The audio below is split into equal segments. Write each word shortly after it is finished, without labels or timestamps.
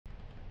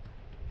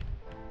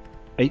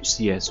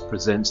HCS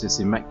presents its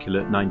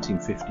immaculate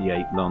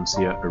 1958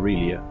 Lancia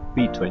Aurelia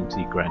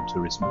B20 Gran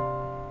Turismo.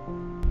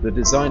 The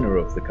designer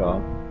of the car,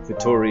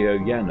 theVittorio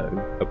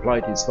Jano,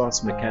 applied his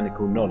vast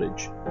mechanical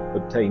knowledge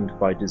obtained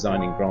by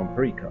designing Grand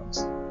Prix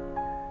cars.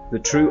 The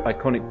true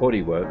iconic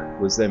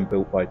bodywork was then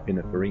built by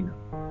Pininfarina.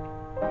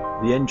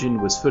 The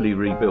engine was fully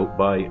rebuilt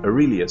by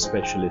Aurelia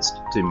specialist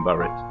Tim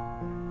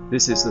Burrett.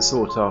 This is the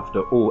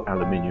sought-after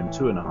all-aluminium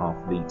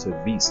 2.5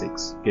 litre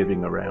V6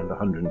 giving around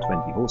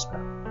 120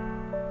 horsepower.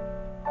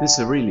 This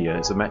Aurelia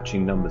is a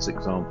matching numbers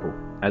example,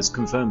 as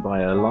confirmed by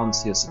a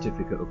Lancia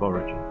certificate of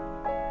origin.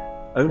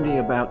 Only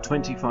about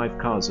 25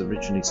 cars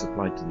originally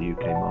supplied to the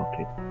UK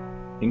market,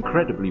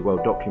 incredibly well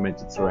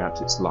documented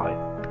throughout its life,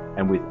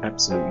 and with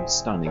absolutely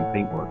stunning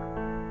paintwork.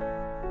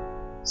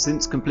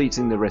 Since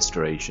completing the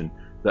restoration,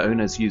 the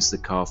owners used the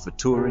car for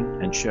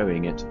touring and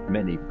showing at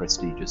many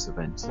prestigious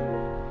events.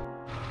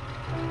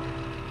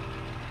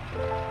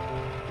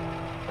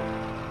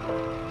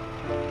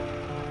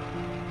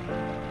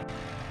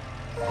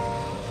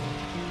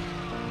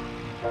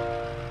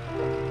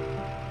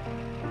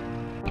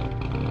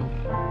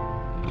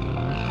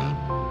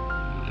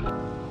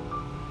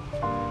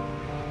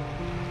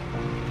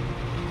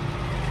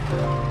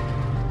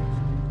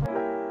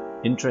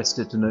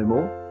 Interested to know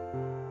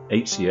more?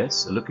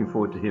 HCS are looking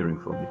forward to hearing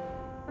from you.